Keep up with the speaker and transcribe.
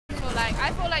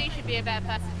like you should be a better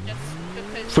person just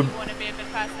because For, you want to be a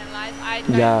good person in life. I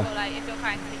don't yeah. feel like if you're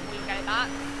kind to people, you get it back.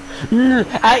 That's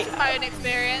just I my own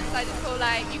experience. I just feel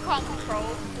like you can't control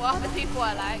what other people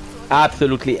are like, sort of thing.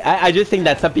 Absolutely. I just think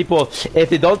that some people, if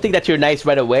they don't think that you're nice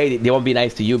right away, they won't be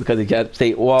nice to you because they can't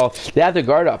say, well, they have their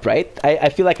guard up, right? I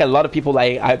feel like a lot of people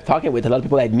I'm talking with, a lot of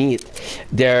people I meet,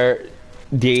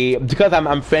 because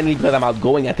I'm friendly, because I'm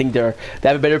outgoing, I think they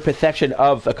have a better perception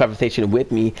of a conversation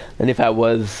with me than if I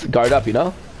was guard up, you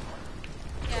know?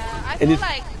 Yeah, I And feel it's,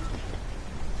 like,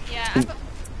 yeah,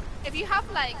 if you have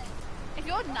like, if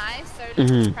you're nice solely on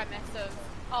the mhm. premise of,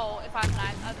 oh, if I'm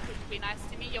nice, other people will be nice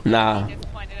to me, you're gonna Nah. be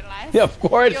disappointed in life. Yeah, of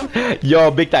course. You're,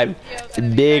 Yo, big time. you're gonna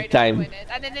be very Big time. disappointed,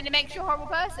 and then it makes you a horrible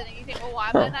person, and you think, oh,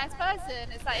 I'm a nice person.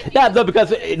 It's like if you Yeah, just no,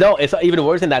 because no, it's even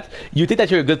worse than that. You think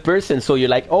that you're a good person, so you're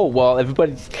like, oh well,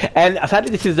 everybody's. And sadly,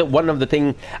 this is one of the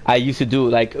thing I used to do.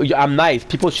 Like, I'm nice.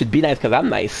 People should be nice because I'm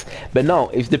nice. But no,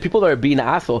 if the people are being an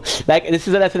asshole, like this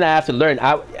is a lesson I have to learn.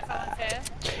 unfair.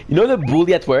 You know the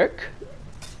bully at work?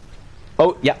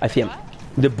 Oh yeah, I see him. What?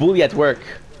 The bully at work.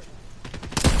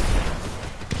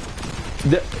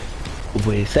 The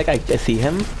wait a sec, I see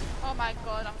him. Oh my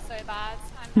god, I'm so bad.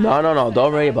 No, So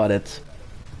don't worry bad. about it.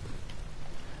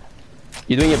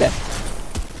 You're doing your best.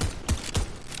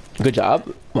 Good job.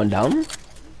 One down.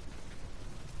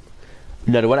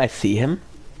 Another one, I see him.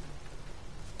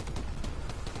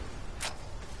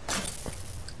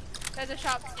 There's a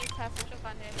sharp steel purple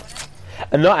shotgun here, you want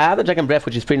it? No, I have the Dragon Breath,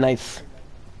 which is pretty nice.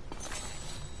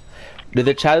 There's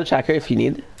a Shadow Tracker if you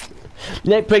need.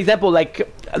 Like, for example, like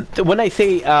when I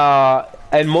say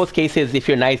in most cases, if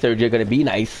you're nice, you're gonna be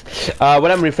nice.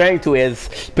 What I'm referring to is,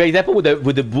 for example,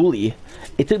 with the bully,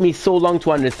 it took me so long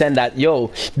to understand that,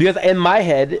 yo, because in my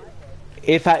head,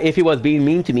 if he was being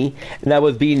mean to me and I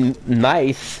was being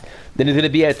nice, then there's gonna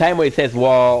be a time where he says,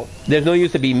 well, there's no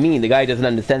use to be mean. The guy doesn't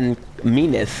understand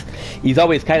meanness. He's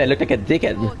always kind of looked like a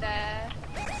dickhead. Oh, there.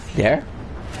 There.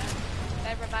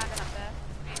 They're reviving up there.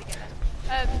 We need to get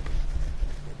them.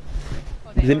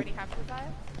 Oh, they Is it- already have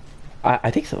revived?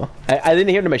 I think so. I didn't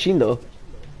hear the machine though.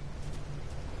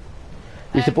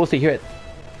 You're supposed to hear it.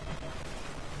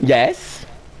 Yes.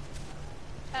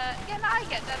 Yeah, no, I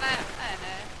get that. I don't know.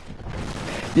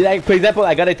 Yeah, like, for example,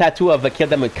 I got a tattoo of kill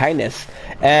them with kindness,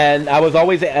 and I was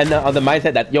always on the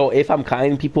mindset that, yo, if I'm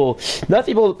kind, not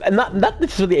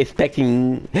necessarily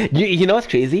expecting. You know what's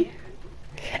crazy?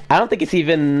 I don't think it's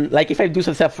even like if I do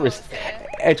some self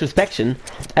introspection,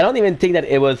 I don't even think that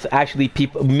it was actually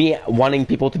me wanting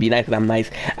people to be nice because I'm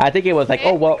nice. I think it was like,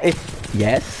 oh well, if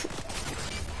yes,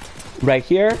 right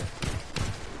here,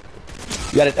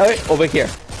 you got it. Oh, wait, over here.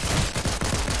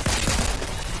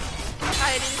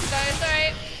 I need to go,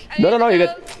 sorry. No, you're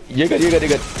good. You're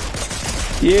good.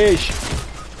 Yeesh.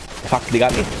 Fuck, they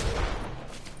got me. Right,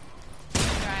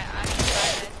 I'm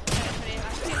excited.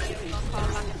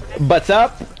 Butts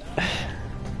up.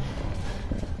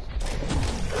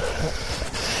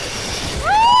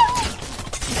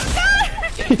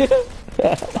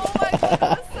 Oh my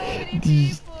god, so many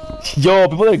people. Yo,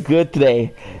 people are good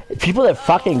today. People are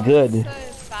fucking good. So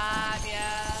bad,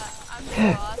 yeah.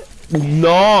 I'm lost.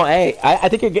 No, hey, I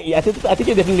think I think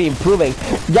you're definitely improving.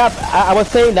 Yeah, I was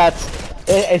saying that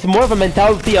it's more of a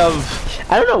mentality of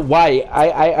I don't know why.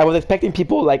 I was expecting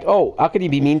people like, oh, how can you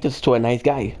be mean to a nice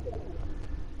guy?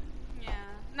 Yeah.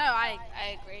 No, I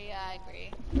agree. I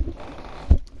agree.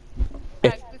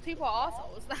 If, Like, these people are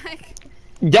assholes. Like,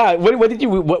 yeah, what was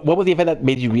the event that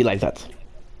made you realize that?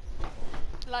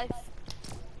 life.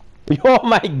 Oh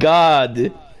my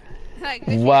god! Like,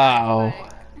 literally, Wow.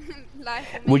 life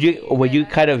will make Were you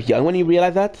realize. kind of young when you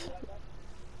realized that?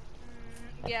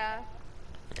 Yeah.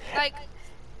 Like,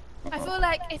 I feel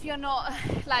like if you're not,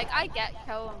 like, I get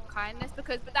care and kindness but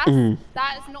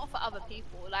that's not for other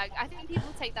people. Like, I think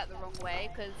people take that the wrong way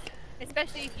because,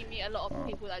 especially if you meet a lot of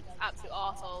people that are just absolute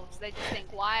assholes, they just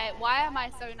think, why am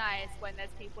I so nice when there's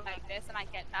people like this? And I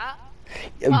get that.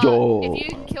 But Yo. if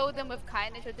you kill them with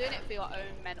kindness, you're doing it for your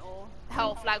own mental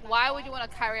health. Like, why would you want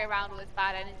to carry around all this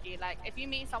bad energy? Like, if you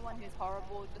meet someone who's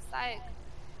horrible, just like,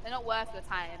 they're not worth your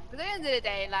time. Because at the end of the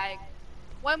day, like,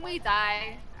 when we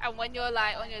die and when you're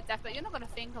like on your deathbed, you're not gonna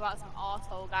think about some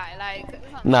asshole guy. Like,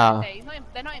 it's not Nah.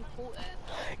 they're not important.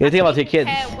 You think about your People kids.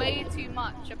 care way too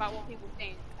much about what people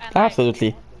think. And, like,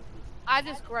 Absolutely. I've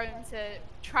just grown to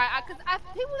try because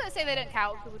people that say they don't care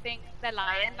what people think, they're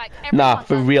lying. Like Nah, everyone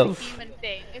for does. real. It's a human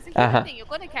thing. It's a human thing. You're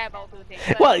gonna care about what people think.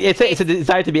 But Well, it's a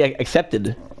desire to be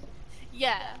accepted.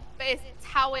 yeah, but it's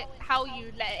how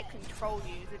you let it control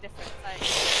you is a different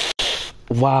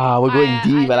thing. Wow, we're going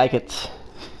deep. I like don't- it.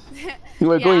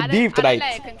 We're going deep I don't tonight.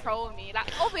 let it control me.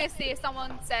 Like obviously, if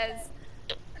someone says,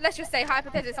 let's just say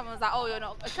hypothetically, someone was like, "Oh, you're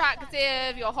not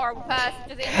attractive. You're a horrible person."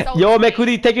 Just insult Yo, me.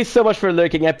 Mekudi, thank you so much for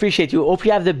lurking. I appreciate you. Hope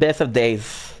you have the best of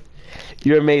days.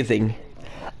 You're amazing.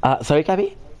 Sorry,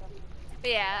 Kabi?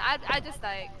 But yeah, I just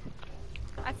like,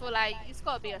 I feel like you just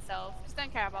gotta be yourself. Just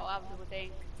don't care about what other people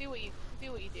think. Do what you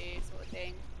do, sort of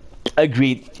thing.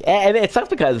 Agreed. And it sucks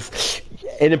because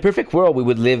in a perfect world, we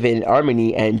would live in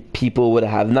harmony and people would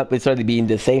have not necessarily being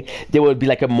the same. There would be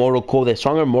like a moral code, a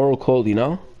stronger moral code, you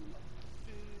know?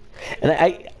 And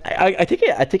I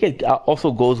think it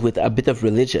also goes with a bit of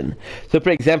religion. So, for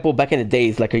example, back in the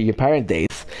days, like your parent days,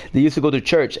 they used to go to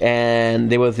church, and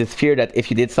there was this fear that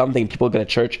if you did something, people go to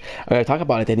church are going to talk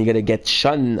about it, and you're going to get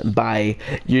shunned by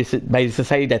the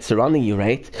society that's surrounding you,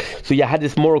 right? So you had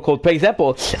this moral code. For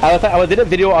example, I was in a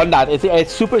video on that.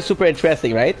 It's super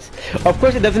interesting, right? Of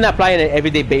course, it doesn't apply on an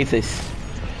everyday basis,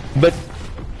 but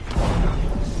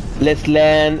let's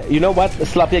land. You know what?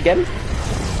 Sloppy again.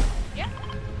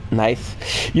 Nice.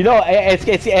 You know, I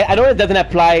know it doesn't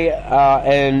apply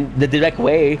in the direct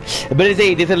way, but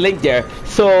there's a link there.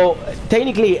 So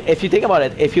technically, if you think about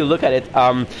it, if you look at it,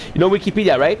 you know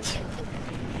Wikipedia, right?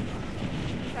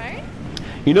 Sorry?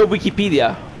 You know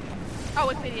Wikipedia.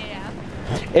 Oh, Wikipedia, yeah.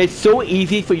 It's so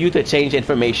easy for you to change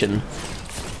information.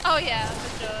 Oh yeah,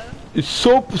 for sure. It's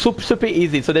super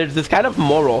easy. So there's this kind of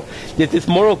moral. There's this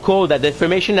moral code that the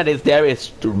information that is there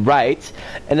is right,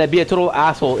 and I'd be a total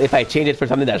asshole if I change it for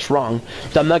something that's wrong.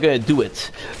 So I'm not gonna do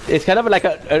it. It's kind of like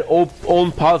an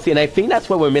own policy, and I think that's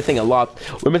what we're missing a lot.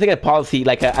 We're missing a policy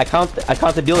like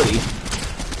accountability.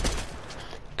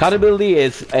 Accountability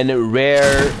is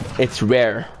rare. It's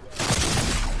rare.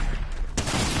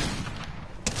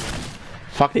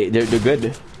 Fuck it, they're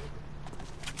good.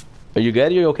 Are you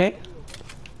good? Are you okay?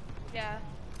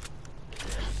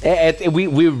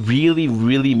 We're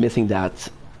really missing that,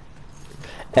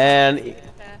 and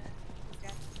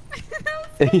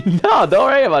no, don't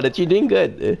worry about it. You're doing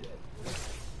good.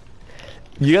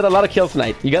 You got a lot of kills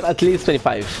tonight. You got at least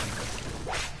 25.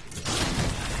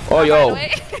 Oh yo,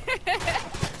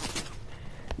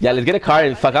 yeah. Let's get a car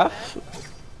and fuck off.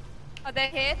 Oh, they're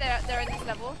here. They're at this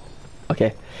level.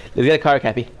 Okay, let's get a car,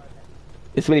 Cappy.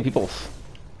 There's so many people.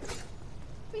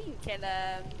 We can kill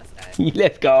them. Let's go.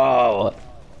 Let's go.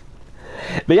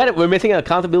 But yeah, we're missing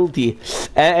accountability,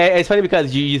 and it's funny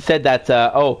because you said that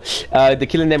the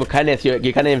killing them with kindness,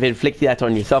 you kind of inflict that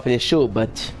on yourself, and it's true,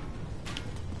 but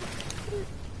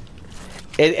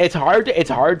it's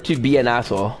hard to be an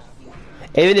asshole,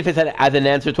 even if it's as an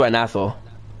answer to an asshole.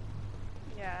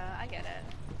 Yeah, I get it.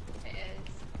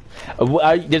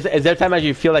 It is. Is there a time that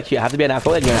you feel like you have to be an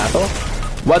asshole and you're an asshole?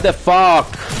 What the fuck?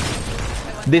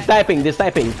 This sniping.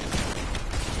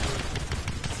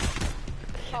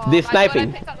 Oh, They're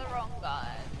sniping. God, I picked up the wrong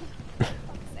gun.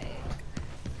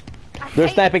 They're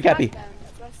sniping, Cappy.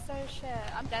 They're so shit.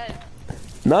 I'm dead.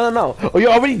 No. Oh,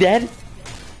 you're already dead?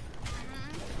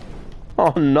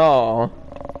 Oh no.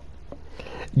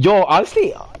 Yo,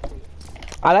 honestly,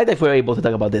 I like that we're able to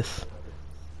talk about this.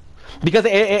 Because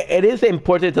it is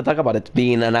important to talk about it,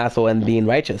 being an asshole and being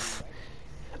righteous.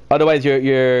 Otherwise, you're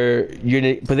in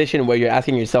a position where you're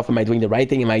asking yourself, "Am I doing the right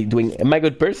thing? Am I a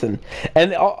good person?"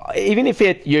 And even if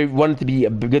you want to be a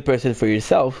good person for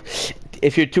yourself,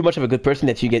 if you're too much of a good person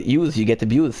that you get used, you get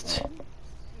abused.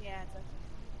 Yeah.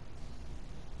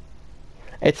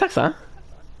 It sucks, huh?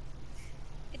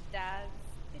 It does.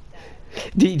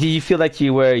 Do you feel like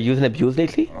you were used and abused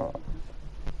lately?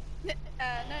 No,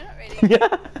 not really. Yeah.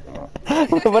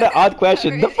 What an odd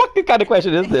question. Really. The fuck kind of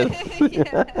question is this?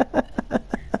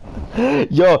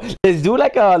 Yo, let's do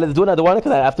another one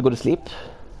because I have to go to sleep.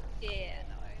 Yeah,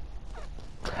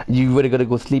 no. You really gonna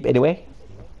go sleep anyway?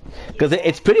 Because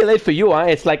it's pretty late for you, huh?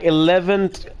 It's like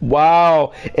 11.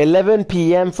 Wow, 11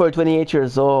 p.m. for 28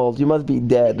 years old. You must be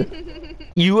dead.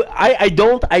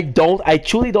 I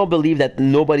truly don't believe that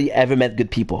nobody ever met good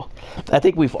people. I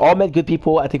think we've all met good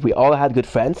people. I think we all had good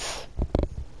friends.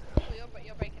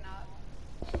 You're breaking up.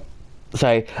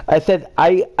 Sorry, I said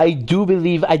I don't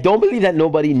believe that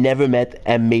nobody never met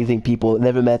amazing people,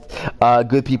 never met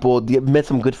good people, met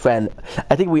some good friends.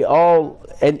 I think we all,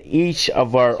 in each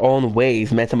of our own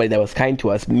ways, met somebody that was kind to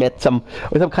us, met some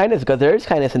with some kindness, because there is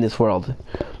kindness in this world.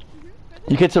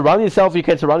 You can surround yourself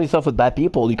with bad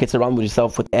people. You can surround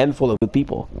yourself with a handful of good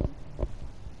people.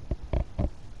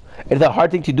 It's a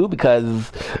hard thing to do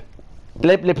because,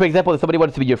 for example, if somebody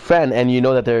wants to be your friend and you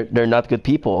know that they're not good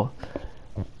people,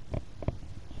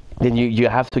 then you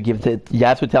have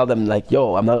to tell them like,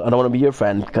 yo, I don't want to be your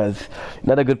friend because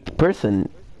you're not a good person.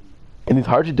 And it's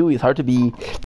hard to do. It's hard to be